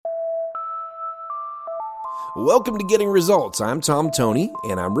Welcome to Getting Results. I'm Tom Toney,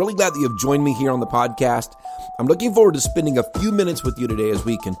 and I'm really glad that you've joined me here on the podcast. I'm looking forward to spending a few minutes with you today as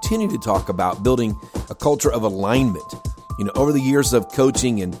we continue to talk about building a culture of alignment. Over the years of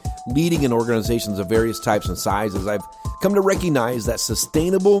coaching and leading in organizations of various types and sizes, I've come to recognize that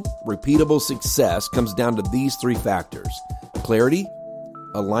sustainable, repeatable success comes down to these three factors: clarity,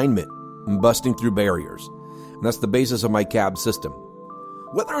 alignment, and busting through barriers. And that's the basis of my CAB system.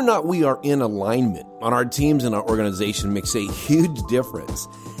 Whether or not we are in alignment on our teams and our organization makes a huge difference.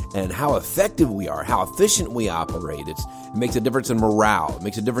 And how effective we are, how efficient we operate, it makes a difference in morale. It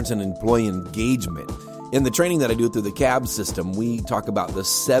makes a difference in employee engagement. In the training that I do through the CAB system, we talk about the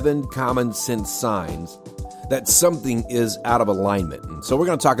 7 common sense signs that something is out of alignment. And so we're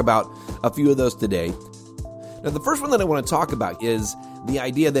going to talk about a few of those today. Now, the first one that I want to talk about is the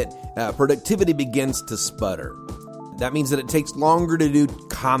idea that productivity begins to sputter. That means that it takes longer to do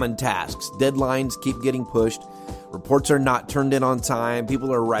common tasks. Deadlines keep getting pushed. Reports are not turned in on time.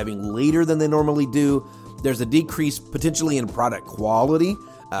 People are arriving later than they normally do. There's a decrease potentially in product quality.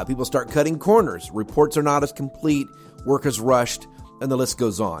 People start cutting corners. Reports are not as complete. Work is rushed, and the list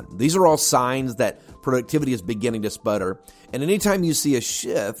goes on. These are all signs that productivity is beginning to sputter. And anytime you see a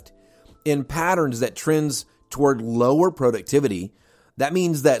shift in patterns that trends toward lower productivity, that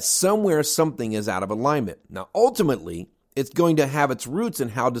means that somewhere something is out of alignment. Now, ultimately, it's going to have its roots in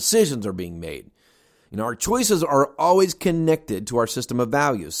how decisions are being made. Our choices are always connected to our system of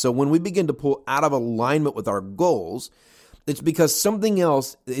values. So when we begin to pull out of alignment with our goals, it's because something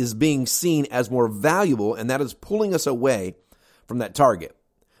else is being seen as more valuable, and that is pulling us away from that target.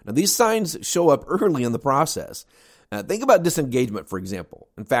 Now, these signs show up early in the process. Think about disengagement, for example.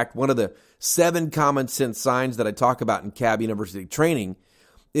 In fact, one of the 7 common sense signs that I talk about in CAB University training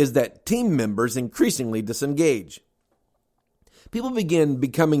is that team members increasingly disengage. People begin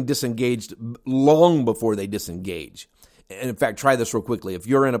becoming disengaged long before they disengage. And in fact, try this real quickly. If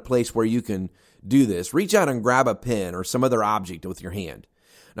you're in a place where you can do this, reach out and grab a pen or some other object with your hand.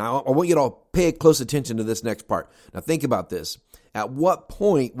 Now, I want you to all pay close attention to this next part. Now, think about this. At what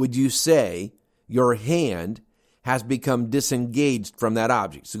point would you say your hand has become disengaged from that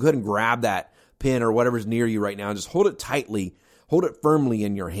object? So go ahead and grab that pen or whatever's near you right now and just hold it tightly, hold it firmly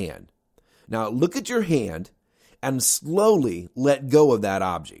in your hand. Now look at your hand and slowly let go of that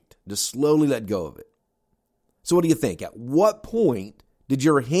object. Just slowly let go of it. So what do you think? At what point did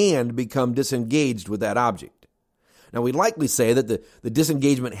your hand become disengaged with that object? Now we'd likely say that the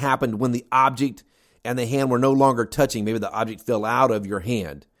disengagement happened when the object and the hand were no longer touching. Maybe the object fell out of your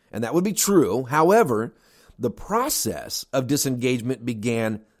hand. And that would be true. However, the process of disengagement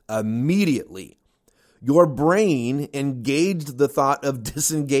began immediately. Your brain engaged the thought of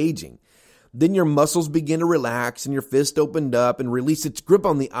disengaging. Then your muscles begin to relax and your fist opened up and released its grip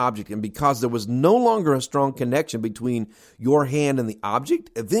on the object. And because there was no longer a strong connection between your hand and the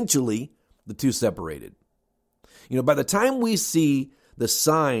object, eventually the two separated. By the time we see the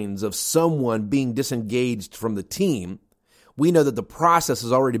signs of someone being disengaged from the team, we know that the process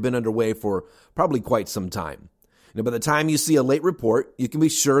has already been underway for probably quite some time. By the time you see a late report, you can be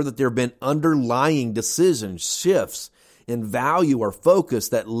sure that there have been underlying decision shifts in value or focus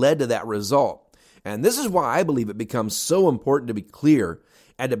that led to that result. And this is why I believe it becomes so important to be clear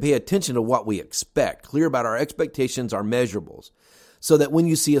and to pay attention to what we expect, clear about our expectations, our measurables, so that when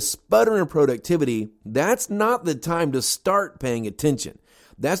you see a sputter in productivity, that's not the time to start paying attention.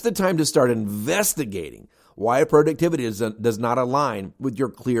 That's the time to start investigating why productivity does not align with your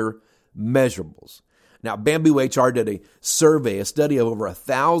clear measurables. Now, Bamboo HR did a survey, a study of over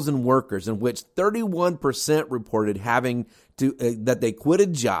 1,000 workers in which 31% reported having that they quit a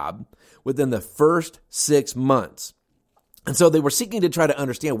job within the first 6 months. And so they were seeking to try to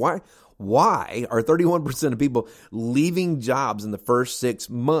understand why are 31% of people leaving jobs in the first 6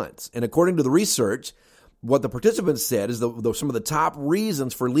 months? And according to the research, what the participants said is that some of the top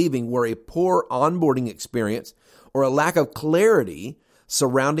reasons for leaving were a poor onboarding experience or a lack of clarity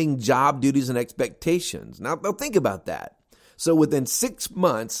surrounding job duties and expectations. Now think about that. So within 6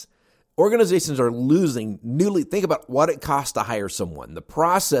 months, organizations are losing think about what it costs to hire someone, the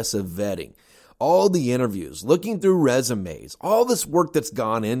process of vetting, all the interviews, looking through resumes, all this work that's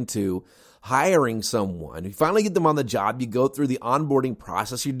gone into hiring someone. You finally get them on the job. You go through the onboarding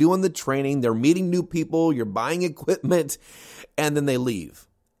process. You're doing the training. They're meeting new people. You're buying equipment, and then they leave.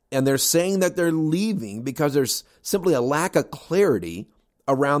 And they're saying that they're leaving because there's simply a lack of clarity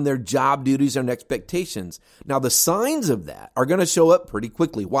around their job duties and expectations. Now, the signs of that are going to show up pretty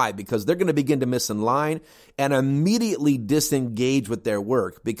quickly. Why? Because they're going to begin to misalign and immediately disengage with their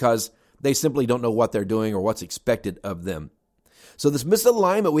work because they simply don't know what they're doing or what's expected of them. So this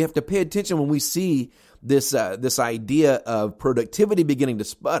misalignment, we have to pay attention when we see this idea of productivity beginning to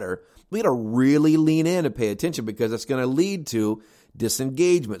sputter. We got to really lean in and pay attention because it's going to lead to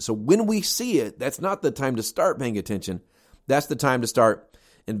disengagement. So when we see it, that's not the time to start paying attention. That's the time to start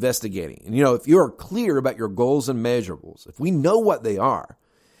investigating. And if you are clear about your goals and measurables, if we know what they are,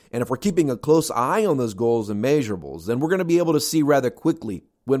 and if we're keeping a close eye on those goals and measurables, then we're going to be able to see rather quickly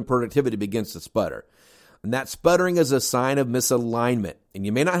when productivity begins to sputter. And that sputtering is a sign of misalignment. And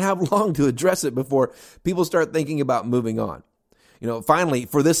you may not have long to address it before people start thinking about moving on. Finally,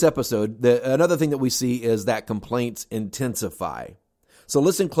 for this episode, another thing that we see is that complaints intensify. So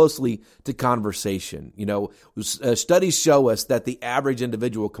listen closely to conversation. Studies show us that the average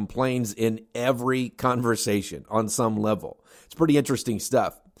individual complains in every conversation on some level. It's pretty interesting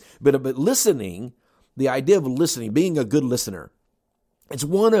stuff. But listening, the idea of listening, being a good listener, it's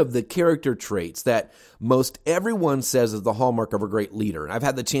one of the character traits that most everyone says is the hallmark of a great leader. And I've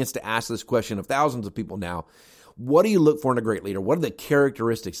had the chance to ask this question of thousands of people now. What do you look for in a great leader? What are the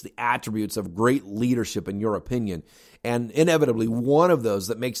characteristics, the attributes of great leadership in your opinion? And inevitably, one of those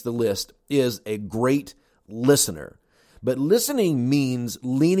that makes the list is a great listener. But listening means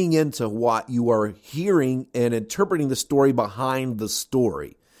leaning into what you are hearing and interpreting the story behind the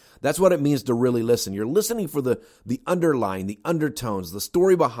story. That's what it means to really listen. You're listening for the underlying, the undertones, the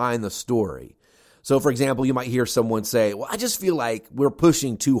story behind the story. So, for example, you might hear someone say, well, I just feel like we're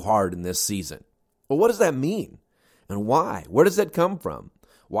pushing too hard in this season. Well, what does that mean? And why? Where does that come from?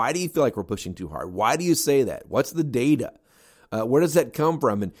 Why do you feel like we're pushing too hard? Why do you say that? What's the data? Where does that come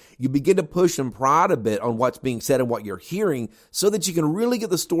from? And you begin to push and prod a bit on what's being said and what you're hearing so that you can really get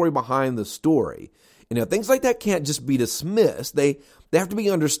the story behind the story. Things like that can't just be dismissed. They have to be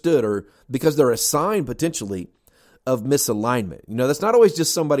understood, or because they're a sign potentially of misalignment. That's not always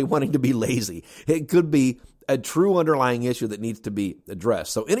just somebody wanting to be lazy. It could be a true underlying issue that needs to be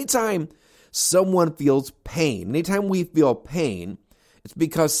addressed. So anytime someone feels pain, anytime we feel pain, it's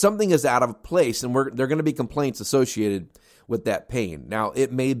because something is out of place, and there are going to be complaints associated with that pain. Now,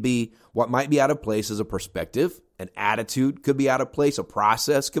 it may be, what might be out of place is a perspective, an attitude could be out of place, a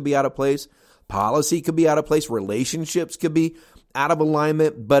process could be out of place, policy could be out of place, relationships could be out of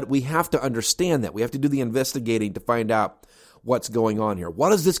alignment, but we have to understand that. We have to do the investigating to find out what's going on here.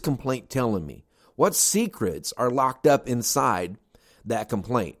 What is this complaint telling me? What secrets are locked up inside that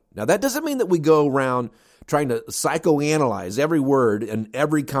complaint? Now, that doesn't mean that we go around trying to psychoanalyze every word and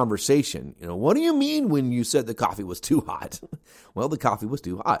every conversation. What do you mean when you said the coffee was too hot? Well, the coffee was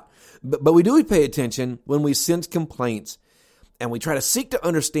too hot. But we do pay attention when we sense complaints, and we try to seek to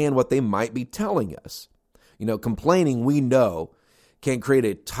understand what they might be telling us. Complaining, we know, can create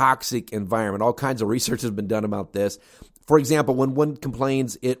a toxic environment. All kinds of research has been done about this. For example, when one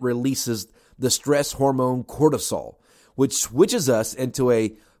complains, it releases the stress hormone cortisol, which switches us into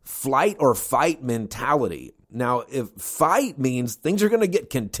a flight or fight mentality. Now, if fight means things are going to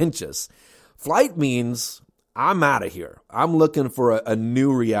get contentious, flight means I'm out of here. I'm looking for a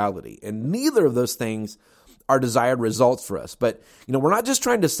new reality. And neither of those things are desired results for us. But, we're not just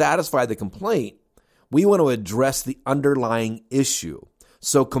trying to satisfy the complaint. We want to address the underlying issue.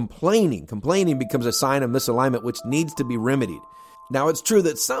 So complaining becomes a sign of misalignment, which needs to be remedied. Now, it's true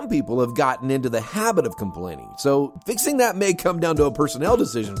that some people have gotten into the habit of complaining, so fixing that may come down to a personnel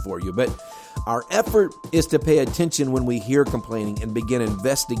decision for you, but our effort is to pay attention when we hear complaining and begin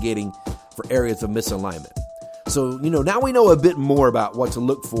investigating for areas of misalignment. So, now we know a bit more about what to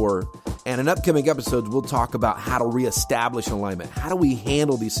look for, and in upcoming episodes, we'll talk about how to reestablish alignment. How do we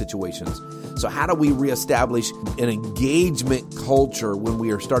handle these situations? So how do we reestablish an engagement culture when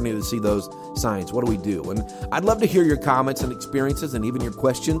we are starting to see those signs? What do we do? And I'd love to hear your comments and experiences and even your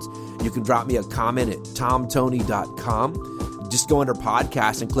questions. You can drop me a comment at tomtony.com. Just go under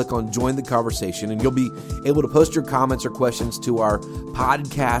podcast and click on join the conversation, and you'll be able to post your comments or questions to our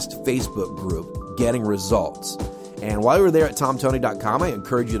podcast Facebook group, Getting Results. And while you're there at tomtony.com, I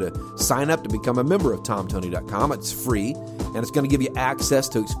encourage you to sign up to become a member of tomtony.com. It's free, and it's going to give you access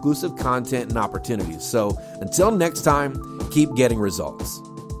to exclusive content and opportunities. So until next time, keep getting results.